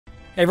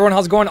Hey everyone,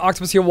 how's it going?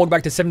 Octopus here. Welcome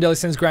back to 7 Daily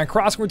Sins Grand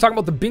Cross. We're talking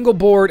about the bingo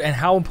board and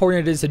how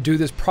important it is to do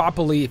this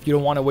properly if you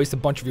don't want to waste a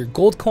bunch of your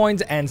gold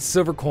coins and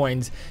silver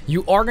coins.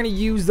 You are going to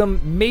use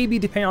them maybe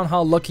depending on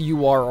how lucky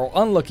you are or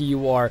unlucky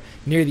you are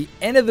near the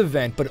end of the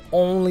event, but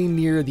only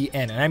near the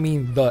end. And I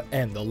mean the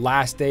end, the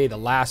last day, the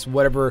last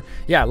whatever.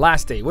 Yeah,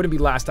 last day. It wouldn't be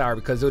last hour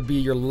because it would be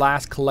your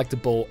last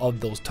collectible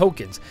of those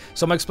tokens.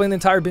 So I'm going to explain the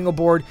entire bingo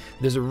board.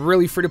 There's a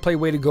really free-to-play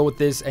way to go with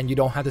this, and you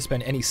don't have to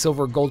spend any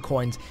silver or gold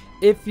coins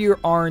if you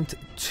aren't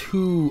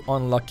too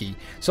unlucky.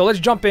 So let's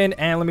jump in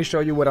and let me show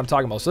you what I'm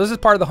talking about. So this is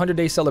part of the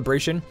 100-day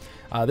celebration.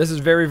 This is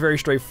very, very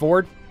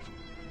straightforward.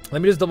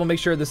 Let me just double make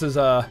sure this is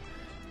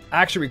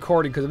actually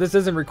recording, because if this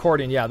isn't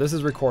recording, yeah, this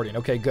is recording.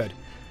 Okay, good.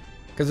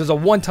 Because there's a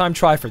one-time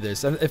try for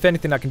this. And if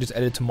anything, I can just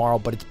edit tomorrow,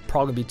 but it's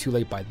probably going to be too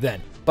late by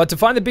then. But to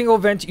find the bingo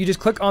event, you just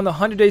click on the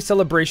 100-day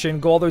celebration,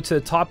 go all the way to the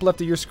top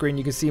left of your screen.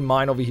 You can see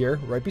mine over here,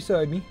 right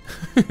beside me.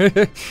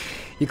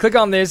 You click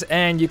on this,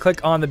 and you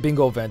click on the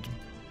bingo event.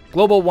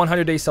 Global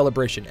 100-day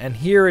celebration, and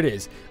here it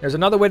is. There's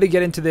another way to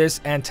get into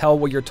this and tell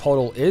what your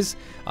total is.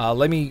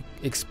 Let me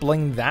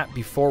explain that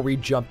before we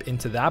jump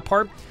into that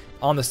part.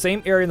 On the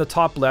same area in the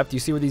top left, you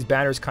see where these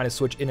banners kind of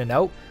switch in and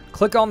out.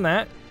 Click on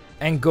that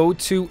and go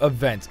to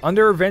events.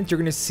 Under events, you're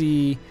going to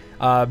see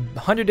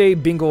 100-day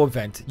bingo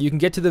event. You can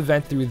get to the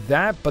event through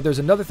that, but there's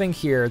another thing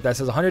here that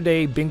says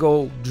 100-day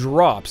bingo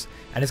drops,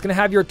 and it's going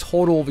to have your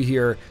total over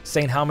here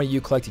saying how many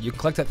you collected. You can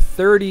collect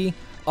 30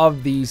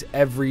 of these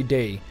every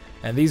day.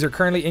 And these are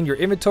currently in your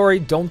inventory.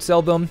 Don't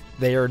sell them.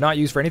 They are not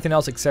used for anything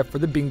else except for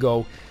the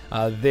bingo.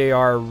 They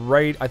are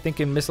right, I think,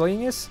 in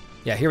miscellaneous.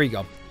 Yeah, here we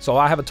go. So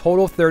I have a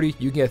total of 30.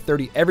 You can get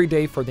 30 every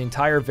day for the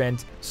entire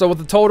event. So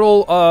with a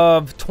total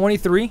of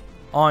 23,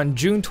 on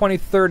June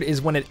 23rd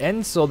is when it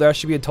ends. So there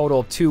should be a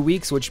total of 2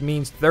 weeks, which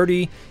means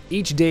 30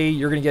 each day.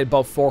 You're going to get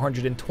about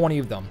 420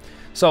 of them.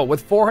 So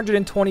with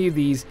 420 of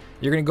these,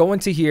 you're going to go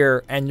into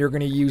here and you're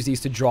going to use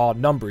these to draw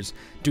numbers.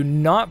 Do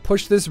not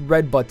push this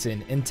red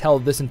button until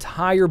this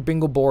entire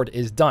bingo board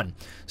is done.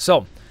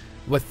 So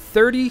with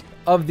 30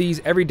 of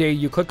these every day,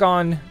 you click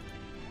on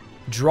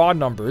draw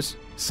numbers.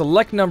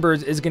 Select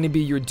numbers is going to be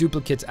your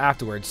duplicates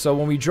afterwards. So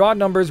when we draw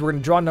numbers, we're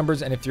going to draw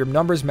numbers, and if your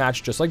numbers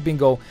match, just like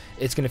bingo,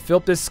 it's going to fill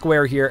up this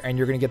square here, and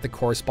you're going to get the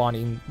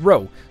corresponding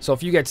row. So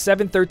if you get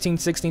 7, 13,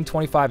 16,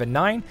 25, and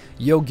 9,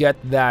 you'll get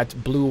that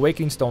blue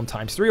awakening stone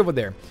times 3 over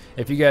there.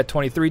 If you get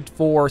 23,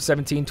 4,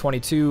 17,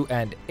 22,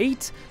 and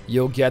 8,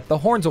 you'll get the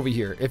horns over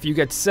here. If you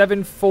get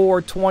 7,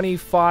 4,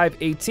 25,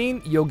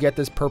 18, you'll get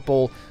this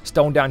purple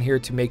stone down here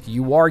to make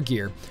UR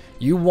gear.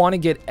 You want to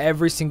get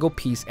every single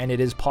piece, and it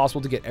is possible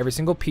to get every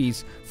single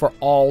piece for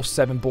all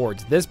 7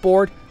 boards. This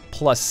board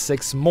plus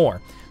 6 more.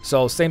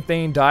 So same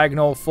thing,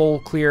 diagonal, full,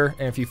 clear,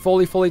 and if you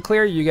fully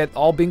clear, you get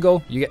all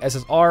bingo, you get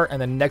SSR,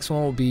 and the next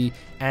one will be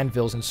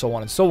anvils and so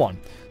on and so on.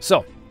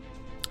 So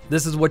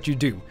this is what you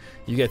do.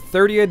 You get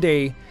 30 a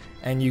day,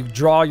 and you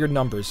draw your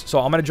numbers. So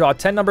I'm going to draw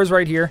 10 numbers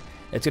right here.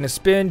 It's going to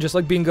spin just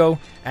like bingo,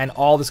 and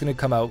all this is going to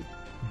come out.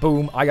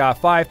 Boom, I got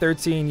 5,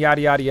 13, yada,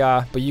 yada,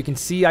 yada. But you can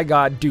see I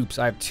got dupes.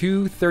 I have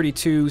 2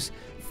 32s,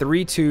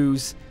 3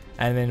 2s,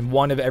 and then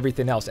 1 of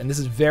everything else. And this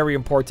is very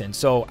important.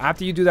 So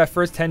after you do that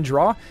first 10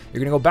 draw, you're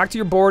going to go back to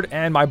your board,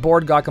 and my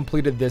board got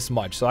completed this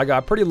much. So I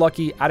got pretty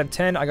lucky. Out of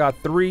 10, I got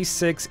 3,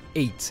 6,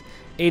 8.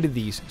 8 of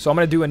these. So I'm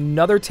going to do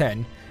another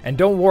 10. And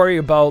don't worry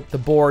about the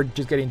board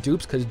just getting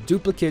dupes, because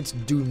duplicates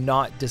do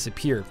not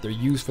disappear. They're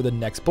used for the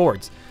next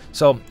boards.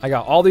 So I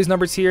got all these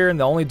numbers here, and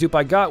the only dupe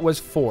I got was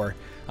 4.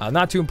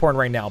 Not too important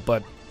right now,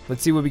 but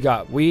let's see what we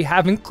got. We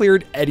haven't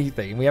cleared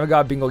anything. We haven't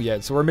got bingo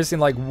yet, so we're missing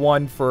like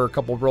 1 for a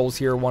couple rolls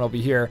here, 1 over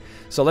here.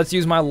 So let's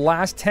use my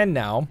last 10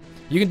 now.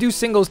 You can do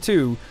singles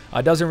too.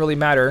 Doesn't really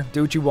matter.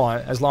 Do what you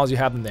want as long as you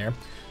have them there.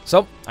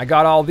 So I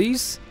got all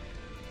these.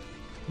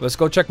 Let's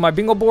go check my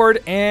bingo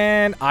board,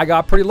 and I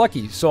got pretty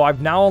lucky. So I've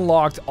now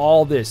unlocked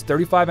all this.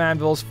 35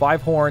 anvils,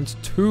 5 horns,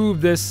 2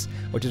 of this,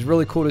 which is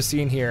really cool to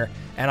see in here,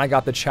 and I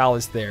got the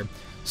chalice there.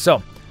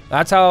 So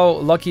that's how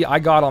lucky I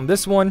got on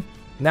this one.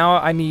 Now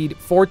I need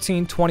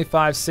 14,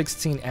 25,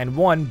 16, and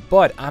 1,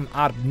 but I'm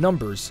out of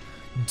numbers.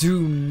 Do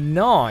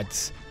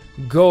not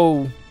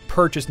go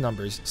purchase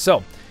numbers.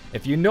 So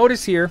if you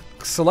notice here,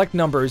 select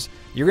numbers,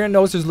 you're going to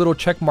notice there's little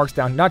check marks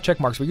down. Not check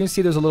marks, but you can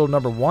see there's a little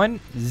number 1,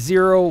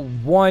 0,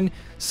 1.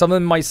 Some of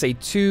them might say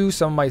 2,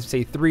 some might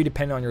say 3,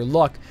 depending on your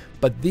luck.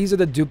 But these are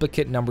the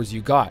duplicate numbers you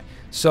got.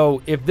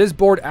 So if this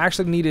board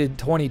actually needed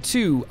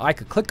 22, I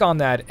could click on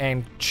that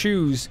and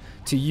choose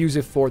to use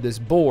it for this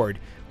board.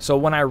 So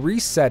when I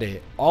reset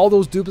it, all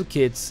those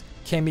duplicates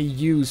can be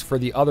used for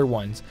the other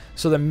ones.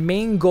 So the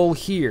main goal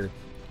here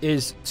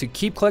is to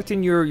keep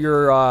collecting your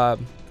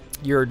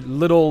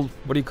little,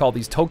 what do you call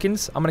these,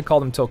 tokens? I'm going to call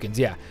them tokens,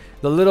 yeah.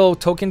 The little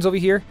tokens over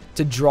here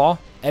to draw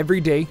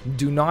every day.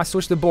 Do not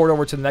switch the board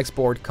over to the next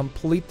board.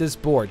 Complete this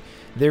board.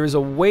 There is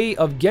a way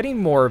of getting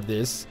more of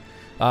this.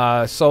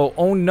 So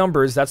own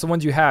numbers, that's the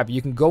ones you have.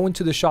 You can go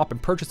into the shop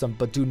and purchase them,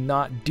 but do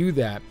not do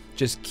that.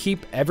 Just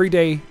keep every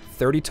day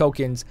 30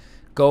 tokens.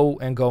 Go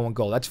and go and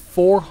go. That's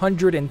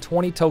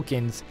 420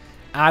 tokens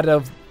out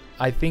of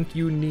I think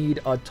you need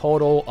a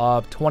total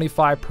of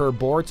 25 per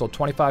board. So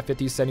 25,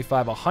 50,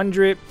 75,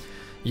 100.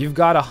 You've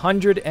got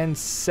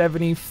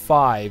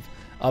 175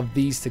 of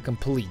these to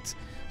complete.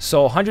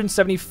 So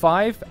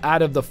 175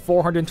 out of the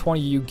 420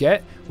 you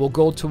get will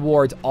go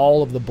towards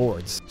all of the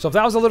boards. So if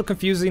that was a little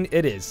confusing,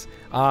 it is.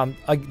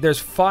 There's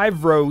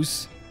 5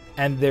 rows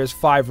and there's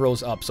 5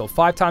 rows up. So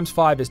 5 times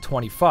 5 is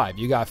 25.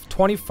 You got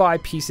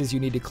 25 pieces you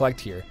need to collect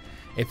here.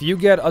 If you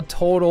get a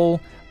total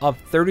of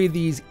 30 of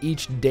these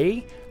each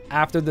day,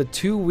 after the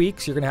 2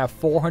 weeks, you're going to have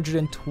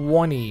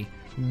 420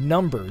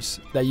 numbers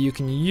that you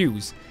can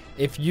use.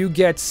 If you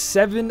get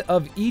 7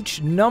 of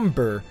each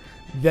number,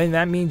 then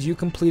that means you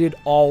completed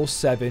all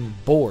 7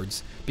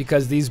 boards,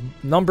 because these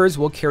numbers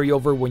will carry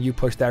over when you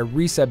push that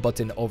reset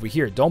button over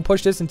here. Don't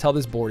push this until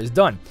this board is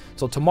done.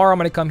 So tomorrow I'm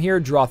going to come here,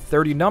 draw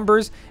 30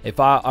 numbers. If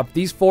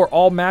these 4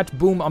 all match,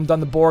 boom, I'm done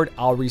the board,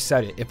 I'll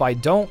reset it. If I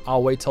don't,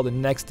 I'll wait till the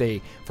next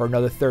day for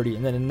another 30,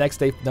 and then the next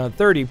day another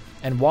 30.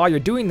 And while you're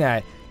doing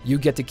that, you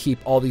get to keep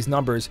all these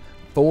numbers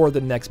for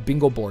the next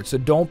bingo board. So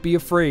don't be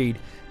afraid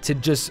to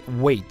just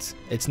wait.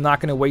 It's not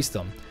going to waste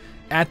them.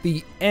 At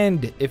the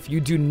end, if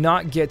you do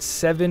not get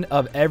 7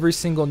 of every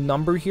single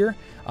number here,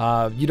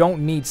 you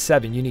don't need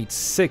 7, you need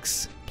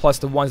 6 plus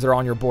the ones that are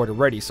on your board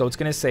already. So it's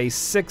going to say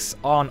 6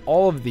 on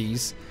all of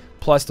these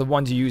plus the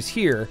ones you use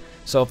here.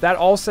 So if that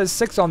all says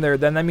 6 on there,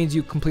 then that means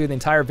you completed the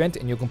entire event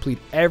and you'll complete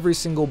every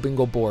single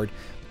bingo board.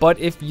 But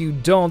if you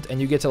don't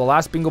and you get to the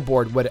last bingo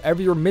board,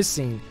 whatever you're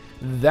missing,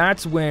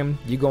 that's when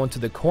you go into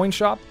the coin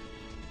shop.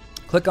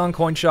 Click on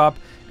coin shop,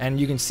 and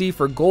you can see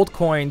for gold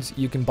coins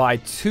you can buy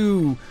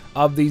 2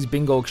 of these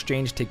bingo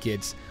exchange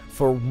tickets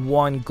for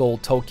 1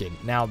 gold token.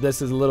 Now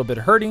this is a little bit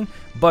hurting,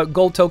 but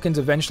gold tokens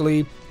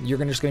eventually you're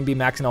just going to be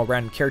maxing out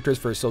random characters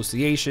for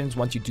associations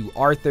once you do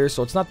Arthur,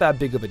 so it's not that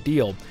big of a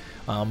deal.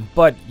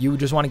 But you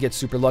just want to get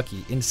super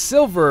lucky. In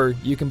silver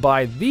you can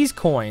buy these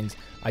coins.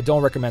 I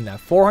don't recommend that.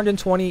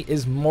 420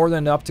 is more than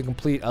enough to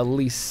complete at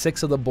least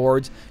 6 of the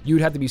boards.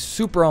 You'd have to be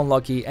super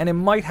unlucky, and it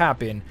might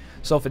happen.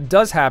 So if it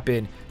does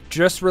happen,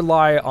 just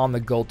rely on the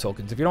gold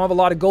tokens. If you don't have a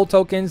lot of gold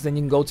tokens, then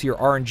you can go to your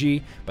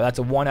RNG, but that's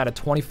a 1 out of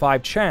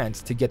 25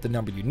 chance to get the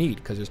number you need,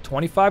 because there's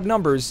 25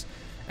 numbers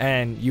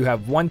and you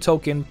have 1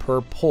 token per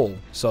pull.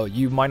 So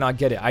you might not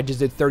get it. I just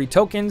did 30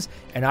 tokens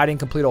and I didn't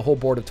complete a whole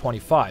board of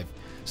 25.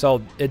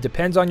 So it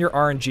depends on your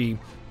RNG,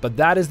 but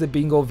that is the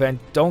bingo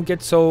event. Don't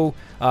get so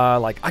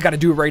like, I got to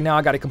do it right now.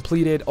 I got to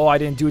complete it. Oh, I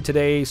didn't do it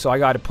today, so I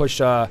got to push,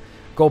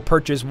 go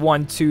purchase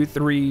 1, 2,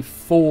 3,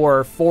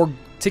 4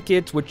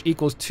 tickets, which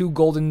equals 2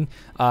 golden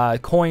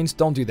coins.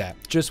 Don't do that.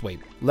 Just wait.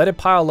 Let it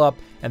pile up,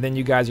 and then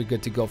you guys are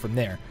good to go from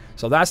there.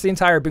 So that's the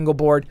entire bingo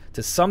board.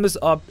 To sum this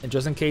up, and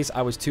just in case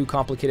I was too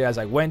complicated as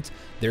I went,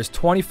 there's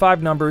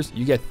 25 numbers.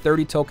 You get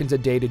 30 tokens a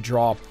day to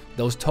draw.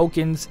 Those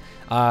tokens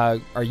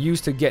are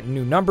used to get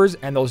new numbers,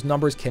 and those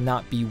numbers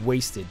cannot be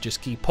wasted.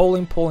 Just keep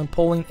pulling, pulling,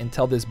 pulling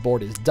until this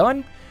board is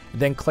done.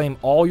 Then claim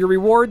all your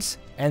rewards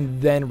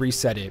and then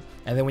reset it.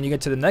 And then when you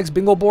get to the next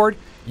bingo board,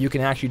 you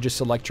can actually just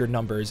select your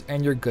numbers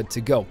and you're good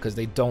to go, because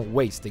they don't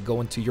waste. They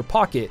go into your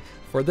pocket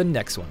for the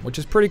next one, which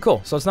is pretty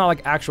cool. So it's not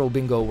like actual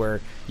bingo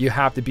where you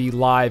have to be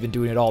live and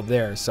doing it all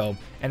there. So,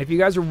 and if you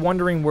guys are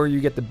wondering where you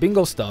get the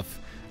bingo stuff,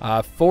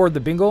 for the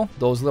bingo,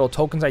 those little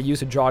tokens I use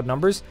to draw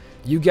numbers,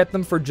 you get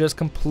them for just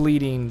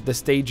completing the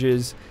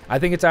stages. I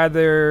think it's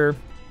either...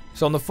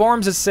 So in the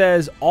forums it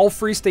says all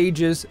free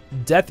stages,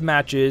 death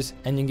matches,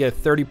 and you can get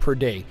 30 per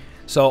day.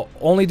 So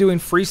only doing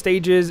free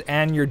stages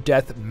and your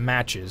death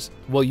matches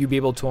will you be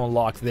able to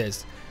unlock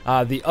this.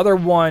 The other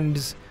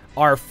ones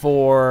are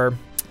for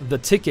the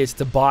tickets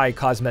to buy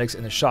cosmetics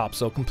in the shop.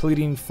 So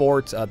completing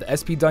forts, the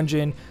SP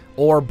dungeon,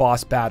 or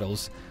boss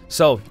battles.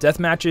 So death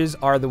matches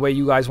are the way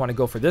you guys want to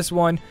go for this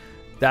one.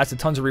 That's a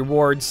tons of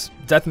rewards.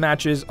 Death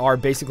matches are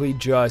basically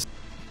just...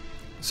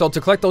 So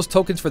to collect those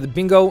tokens for the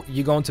bingo,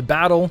 you go into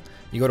battle,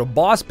 you go to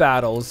boss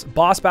battles.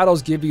 Boss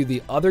battles give you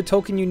the other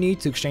token you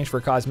need to exchange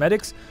for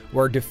cosmetics,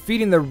 where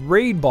defeating the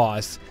raid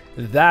boss,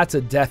 that's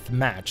a death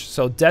match.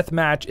 So death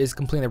match is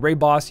completing the raid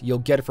boss, you'll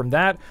get it from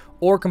that,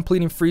 or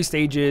completing free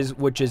stages,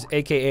 which is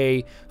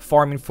aka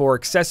farming for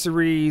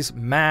accessories,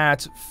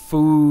 mats,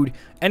 food,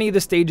 any of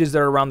the stages that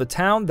are around the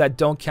town that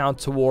don't count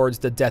towards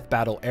the death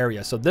battle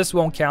area. So this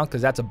won't count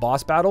because that's a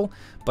boss battle,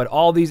 but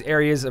all these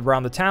areas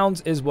around the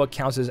towns is what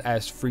counts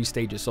as free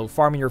stages. So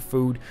farming your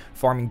food,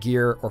 farming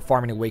gear, or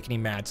farming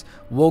awakening mats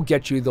will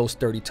get you those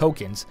 30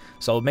 tokens.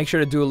 So make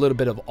sure to do a little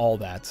bit of all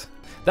that.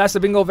 That's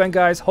the bingo event,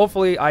 guys.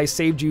 Hopefully I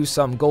saved you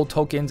some gold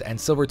tokens and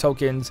silver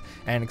tokens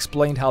and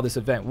explained how this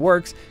event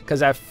works,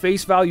 because at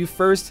face value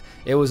first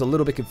it was a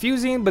little bit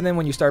confusing, but then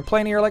when you start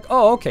playing you're like,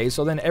 oh okay,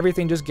 so then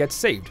everything just gets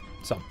saved.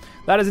 So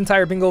that is the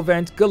entire bingo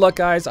event. Good luck,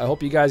 guys. I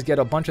hope you guys get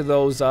a bunch of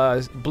those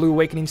blue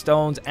awakening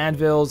stones,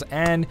 anvils,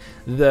 and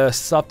the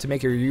stuff to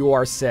make your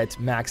UR set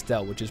maxed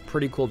out, which is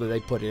pretty cool that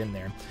they put it in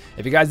there.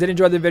 If you guys did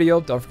enjoy the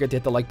video, don't forget to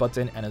hit the like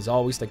button, and as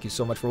always, thank you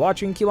so much for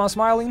watching. Keep on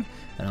smiling,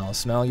 and I'll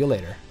smell you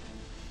later.